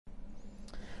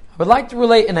would like to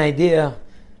relate an idea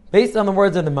based on the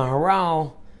words of the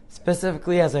Maharal,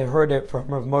 specifically as I heard it from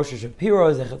Rav Moshe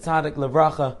Shapiro, Zecher Tzadik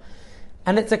Levracha.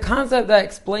 And it's a concept that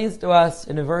explains to us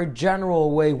in a very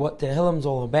general way what Tehillim is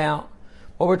all about,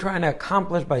 what we're trying to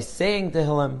accomplish by saying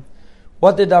Tehillim,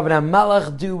 what did David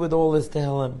HaMelech do with all this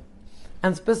Tehillim,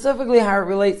 and specifically how it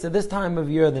relates to this time of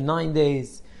year, the 9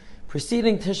 days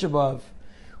preceding Tisha B'Av,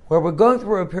 where we're going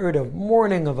through a period of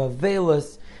mourning, of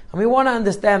Avelis, and we want to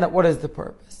understand that what is the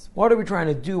purpose? What are we trying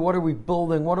to do? What are we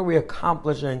building? What are we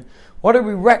accomplishing? What are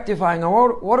we rectifying?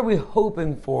 Or what are we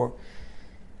hoping for?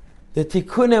 The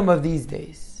tikkunim of these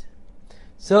days.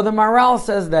 So the Maharal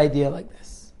says the idea like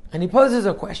this, and he poses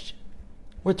a question.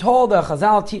 We're told, the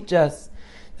Chazal teach us,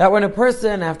 that when a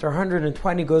person after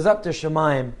 120 goes up to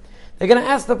Shemayim, they're going to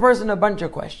ask the person a bunch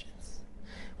of questions.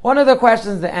 One of the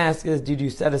questions they ask is, did you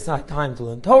set aside time to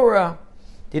learn Torah?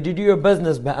 Did you do your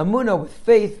business be'amunah, with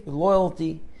faith, with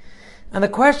loyalty? And the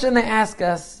question they ask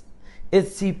us is,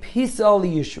 tzipisa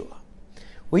liyeshua.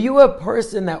 Were you a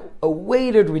person that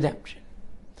awaited redemption?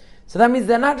 So that means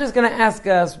they're not just going to ask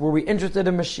us, were we interested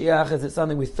in Mashiach? Is it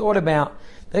something we thought about?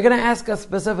 They're going to ask us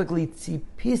specifically, tzipisa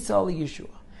liyeshua.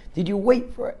 Did you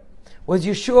wait for it? Was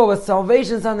Yeshua, was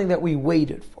salvation something that we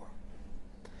waited for?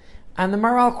 And the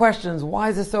Maharal questions, why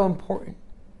is it so important?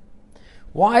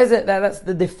 Why is it that that's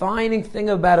the defining thing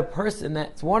about a person?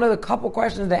 That's one of the couple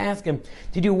questions they ask him.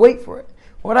 Did you wait for it?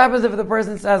 What happens if the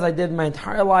person says, I did my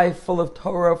entire life full of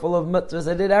Torah, full of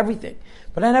mitzvahs, I did everything,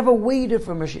 but I never waited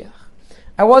for Mashiach.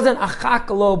 I wasn't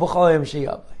achakalo b'cholim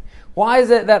sheyabay. Why is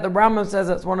it that the Rambam says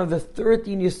that's one of the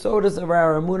 13 yisodas of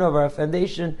our emunah, of our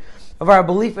foundation, of our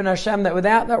belief in Hashem, that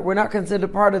without that we're not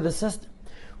considered part of the system?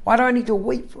 Why do I need to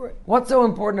wait for it? What's so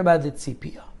important about the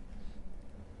tzipiyah?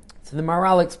 So the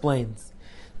Maharal explains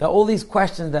that all these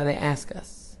questions that they ask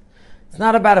us, it's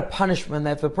not about a punishment,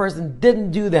 that if a person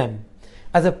didn't do them,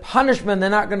 as a punishment,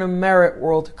 they're not going to merit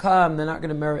world to come, they're not going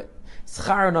to merit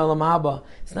schar and olam haba.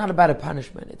 It's not about a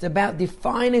punishment. It's about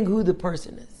defining who the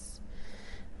person is.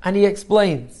 And he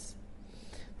explains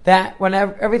that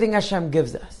whenever everything Hashem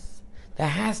gives us, there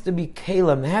has to be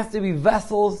kalim, there has to be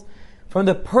vessels from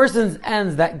the person's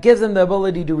ends that gives them the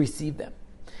ability to receive them.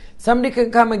 Somebody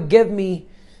can come and give me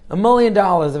 $1 million.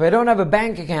 If I don't have a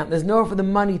bank account, there's nowhere for the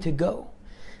money to go.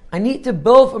 I need to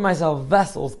build for myself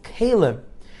vessels, kalim,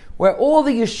 where all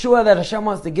the Yeshua that Hashem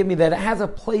wants to give me, that it has a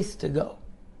place to go.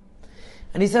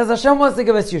 And he says Hashem wants to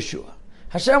give us Yeshua.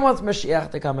 Hashem wants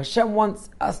Mashiach to come. Hashem wants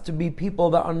us to be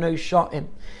people that are no sha'im,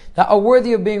 that are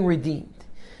worthy of being redeemed.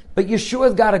 But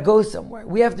Yeshua's got to go somewhere.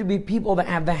 We have to be people that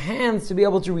have the hands to be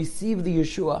able to receive the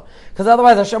Yeshua. Because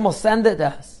otherwise Hashem will send it to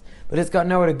us. But it's got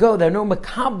nowhere to go. There are no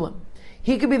makablim.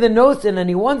 He could be the nosin, and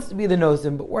he wants to be the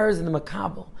nosin, but where is the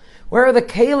makabel? Where are the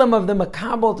kalim of the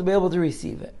makabel to be able to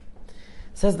receive it?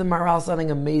 Says the Maharal something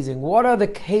amazing. What are the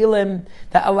kalim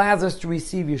that allows us to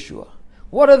receive Yeshua?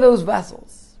 What are those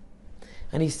vessels?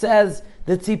 And he says,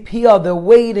 the tzipiyah, the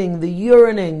waiting, the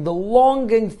yearning, the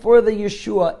longing for the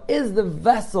Yeshua is the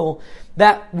vessel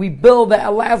that we build that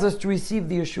allows us to receive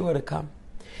the Yeshua to come.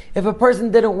 If a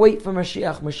person didn't wait for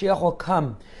Mashiach, Mashiach will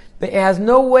come. But it has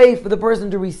no way for the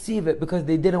person to receive it because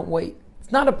they didn't wait.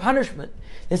 It's not a punishment.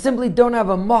 They simply don't have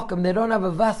a makam, they don't have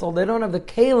a vessel, they don't have the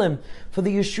kalim for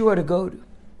the Yeshua to go to.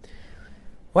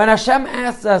 When Hashem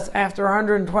asks us after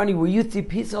 120, will you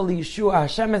tzipisa liyeshua?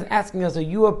 Hashem is asking us, are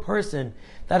you a person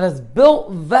that has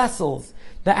built vessels,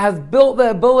 that has built the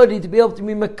ability to be able to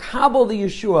be makabel the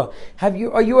Yeshua?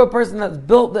 Are you a person that's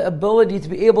built the ability to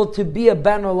be able to be a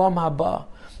ben olam haba?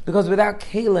 Because without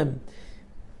kalim,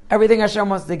 everything Hashem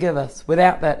wants to give us,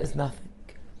 without that is nothing.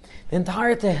 The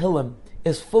entire Tehillim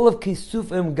is full of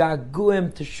kisufim,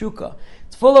 gaguim, teshuka.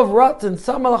 It's full of ratzon,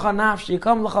 samalacha nafshi,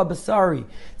 yikam lacha basari.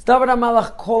 It's David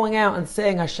HaMelech calling out and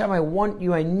saying, Hashem, I want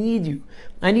you, I need you.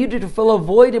 I need you to fill a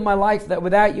void in my life that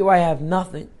without you I have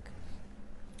nothing.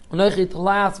 Where's my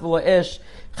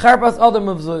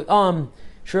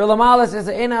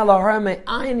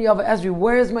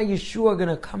Yeshua going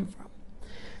to come from?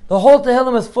 The whole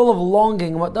Tehillim is full of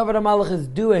longing. What David HaMelech is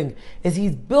doing is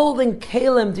he's building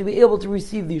kalim to be able to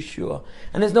receive the Yeshua.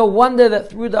 And it's no wonder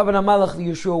that through David HaMelech the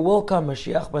Yeshua will come,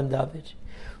 Mashiach ben David.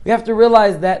 We have to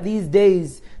realize that these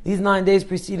days, these 9 days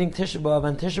preceding Tisha B'Av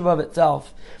and Tisha B'Av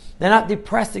itself, they're not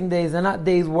depressing days. They're not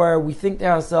days where we think to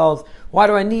ourselves, why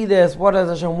do I need this? What does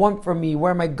Hashem want from me?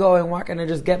 Where am I going? Why can't I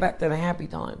just get back to the happy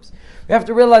times? We have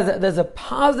to realize that there's a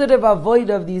positive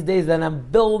avodah of these days that I'm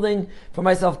building for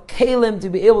myself kalim to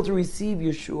be able to receive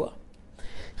Yeshua.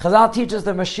 Chazal teaches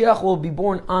that Mashiach will be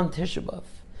born on Tisha B'Av.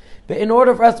 But in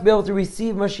order for us to be able to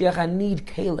receive Mashiach, I need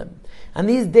Kalim. And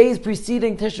these days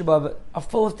preceding Tisha B'Av are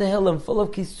full of Tehillim, full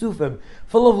of Kisufim,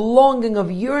 full of longing,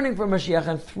 of yearning for Mashiach,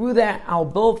 and through that I'll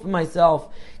build for myself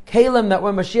Kalim, that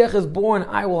when Mashiach is born,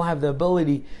 I will have the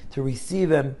ability to receive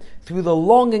him through the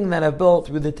longing that I've built,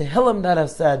 through the Tehillim that I've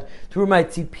said, through my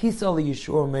Tzipisa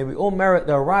L'Yeshua. May we all merit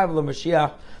the arrival of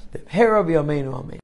Mashiach. The Rabbi Amen.